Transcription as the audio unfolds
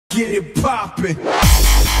get it poppin'.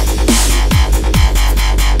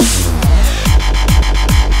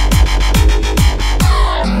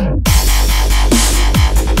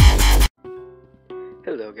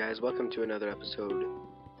 Hello guys, welcome to another episode,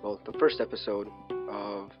 well, the first episode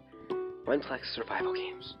of Mineplex survival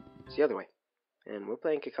games. It's the other way, and we're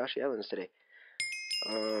playing Kakashi Islands today.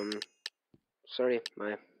 Sorry,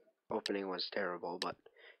 my opening was terrible, but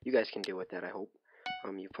you guys can deal with that, I hope.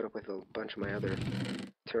 You put up with a bunch of my other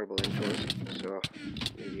terrible intros, so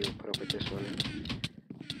maybe you'll put up with this one,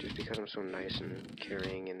 just because I'm so nice and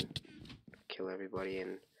caring and kill everybody,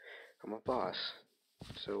 and I'm a boss.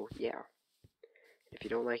 So, yeah. If you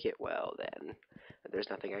don't like it, well, then there's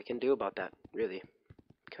nothing I can do about that, really,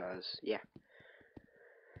 because, yeah.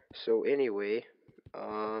 So, anyway,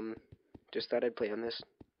 just thought I'd play on this,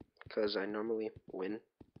 because I normally win,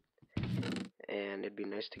 and it'd be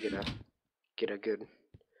nice to get a good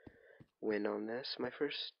win on this. My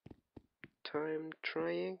first time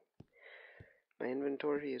trying. My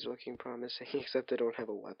inventory is looking promising, except I don't have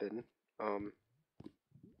a weapon.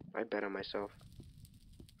 I'd bet on myself.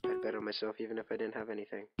 I'd bet on myself even if I didn't have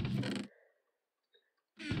anything.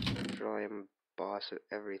 After all, I am boss at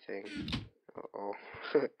everything. Uh-oh.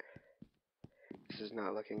 This is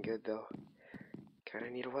not looking good, though.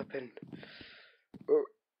 Kinda need a weapon. Oh,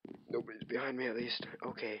 nobody's behind me, at least.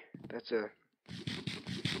 Okay, that's a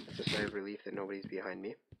sigh of relief that nobody's behind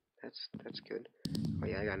me. That's good. Oh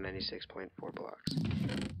yeah, I got 96.4 blocks.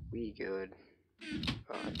 We good.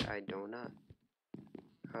 I do not.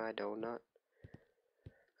 I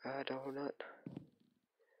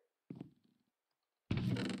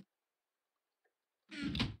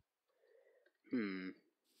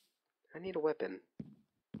need a weapon.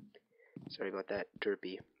 Sorry about that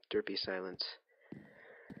derpy silence.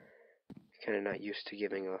 Kinda not used to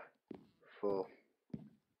giving a full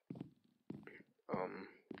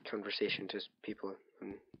conversation to people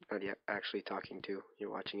I'm not yet actually talking to. You're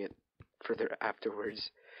watching it further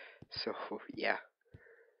afterwards. So yeah.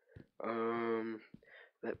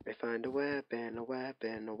 Let me find a weapon. Let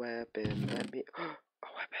me a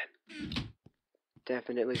weapon.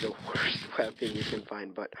 Definitely the worst weapon you can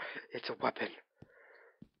find, but it's a weapon.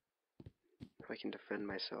 I can defend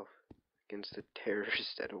myself against the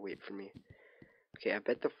terrorists that await for me. Okay, I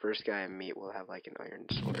bet the first guy I meet will have like an iron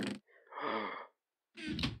sword.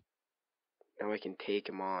 Now I can take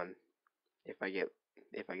him on if I get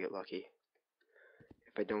lucky.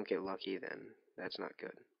 If I don't get lucky, then that's not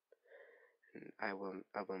good. And I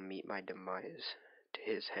will meet my demise to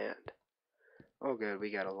his hand. Oh good,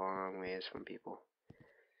 we got a long ways from people.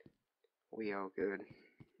 We all good.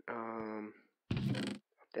 Up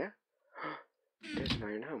there? There's an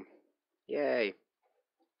iron helm. Yay!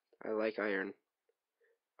 I like iron.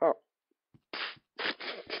 Oh.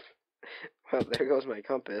 Well, there goes my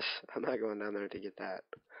compass. I'm not going down there to get that.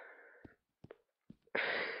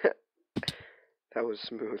 That was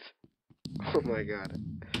smooth. Oh my god.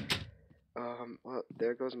 Well,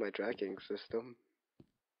 there goes my tracking system.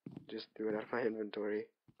 Just threw it out of my inventory.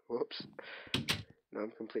 Whoops. Now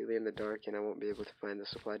I'm completely in the dark and I won't be able to find the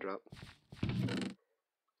supply drop.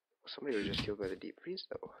 Somebody was just killed by the deep freeze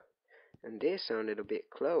though. And they sounded a bit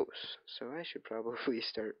close. So I should probably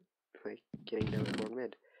start like getting down toward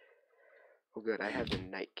mid. Oh good, I have the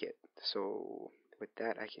night kit. So with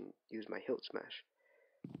that I can use my hilt smash.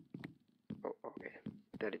 Oh okay.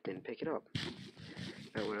 That it didn't pick it up.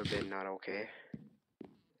 That would have been not okay.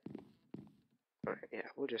 Alright, yeah,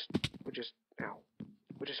 we'll just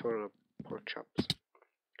order pork chops.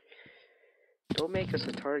 Don't make us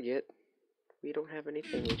a target. We don't have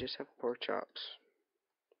anything, we just have pork chops.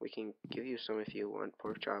 We can give you some if you want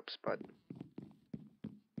pork chops, but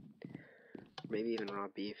maybe even raw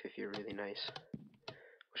beef if you're really nice.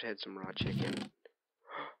 Wish I had some raw chicken.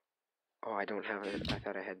 Oh, I don't have it. I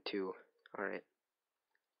thought I had two. Alright.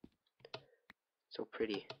 So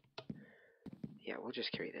pretty. Yeah, we'll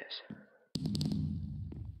just carry this.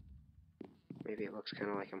 Maybe it looks kind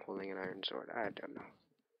of like I'm holding an iron sword. I don't know.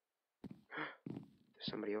 There's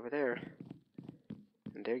somebody over there.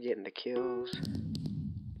 And they're getting the kills.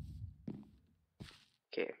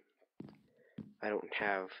 Okay. I don't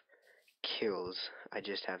have kills. I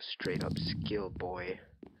just have straight up skill, boy.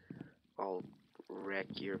 I'll wreck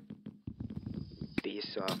your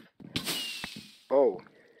face off. Oh.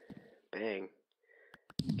 Bang.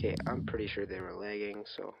 Okay, I'm pretty sure they were lagging,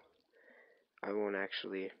 so I won't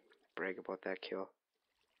actually brag about that kill.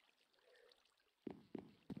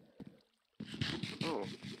 Oh,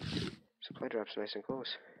 supply drop's nice and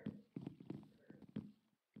close.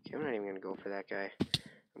 Okay, I'm not even gonna go for that guy.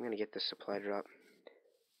 I'm gonna get the supply drop.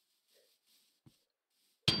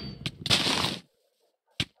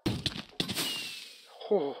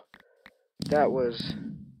 Oh, that was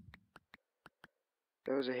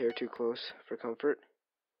a hair too close for comfort.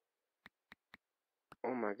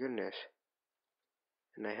 Oh my goodness.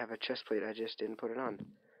 And I have a chest plate, I just didn't put it on.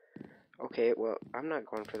 Okay, well, I'm not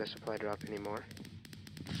going for the supply drop anymore.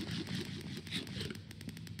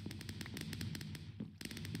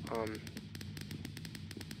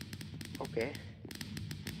 Okay.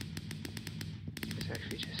 Let's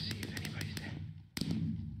actually just see if anybody's there.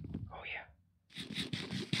 Oh yeah.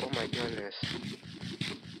 Oh my goodness.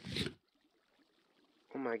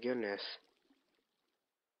 Oh my goodness.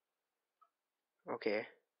 Okay.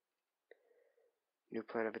 New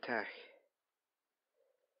plan of attack.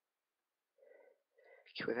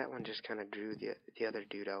 Okay, well, that one just kind of drew the other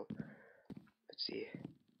dude out. Let's see.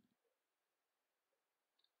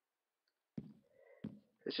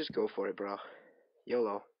 Let's just go for it, bro.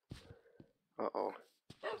 YOLO. Uh-oh.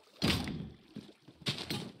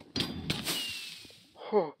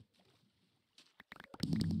 Oh.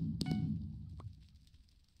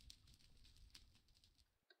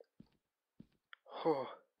 Oh.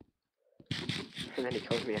 And then he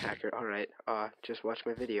calls me a hacker. Alright, just watch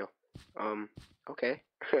my video. Okay.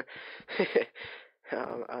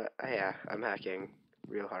 Yeah, I'm hacking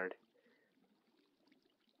real hard.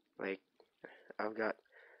 Like, I've got,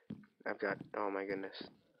 oh my goodness.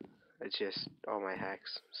 It's just all my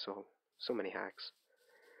hacks. So many hacks.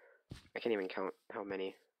 I can't even count how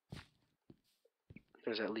many.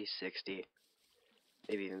 There's at least 60.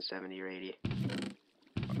 Maybe even 70 or 80.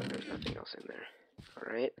 But there's nothing else in there.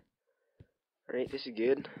 Alright. Alright, this is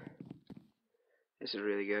good. This is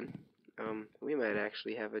really good. We might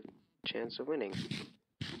actually have a chance of winning.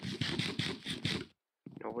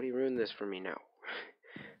 Nobody ruined this for me now.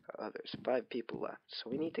 There's 5 people left, so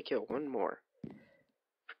we need to kill one more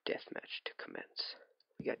for deathmatch to commence.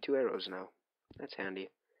 We got 2 arrows now. That's handy.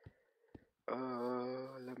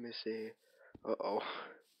 Let me see. Uh-oh.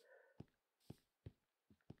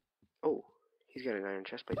 Oh, he's got an iron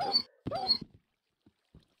chestplate though.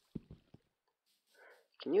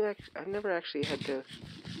 Can you I've never actually thought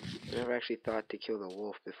to kill the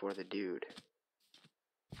wolf before the dude.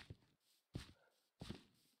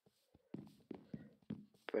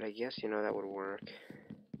 But I guess, that would work.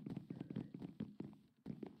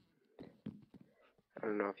 I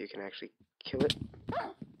don't know if you can actually kill it.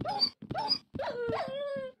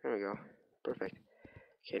 There we go. Perfect.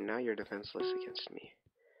 Okay, now you're defenseless against me.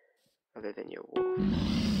 Other than your wolf.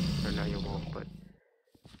 Or not your wolf, but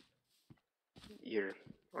your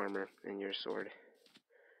armor and your sword.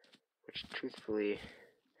 Which, truthfully,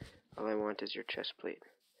 all I want is your chest plate.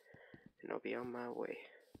 And I'll be on my way.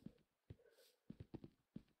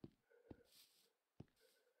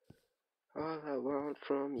 All I want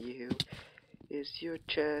from you is your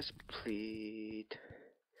chest plate.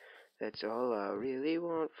 That's all I really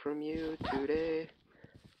want from you today.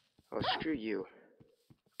 Oh, screw you.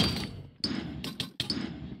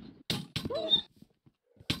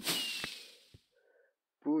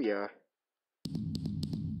 Booyah.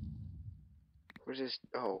 Where's this?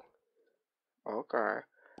 Oh. Okay.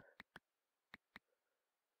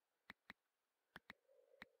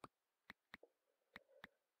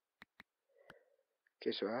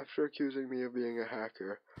 Okay, so after accusing me of being a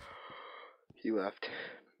hacker, he left.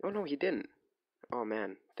 Oh no, he didn't. Oh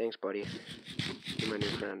man, thanks buddy. You're my new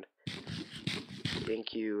friend.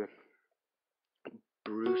 Thank you,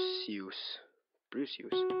 Bruceus.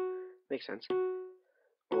 Bruceus. Makes sense.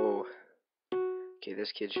 Oh. Okay,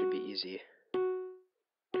 this kid should be easy.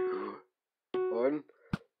 2, 1.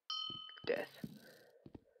 Death.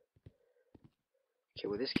 Okay,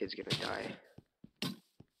 well this kid's gonna die.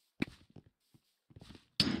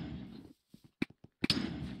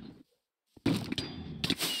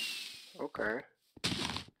 Okay.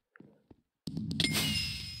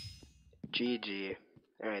 GG.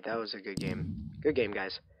 Alright, that was a good game. Good game,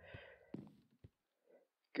 guys.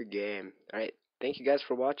 Good game. Alright, thank you guys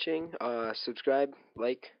for watching. Subscribe,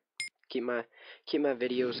 like, keep my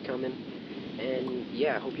videos coming. And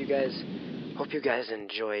yeah, hope you guys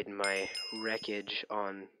enjoyed my wreckage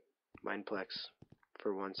on Mineplex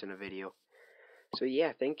for once in a video. So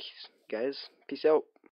yeah, thanks guys. Peace out.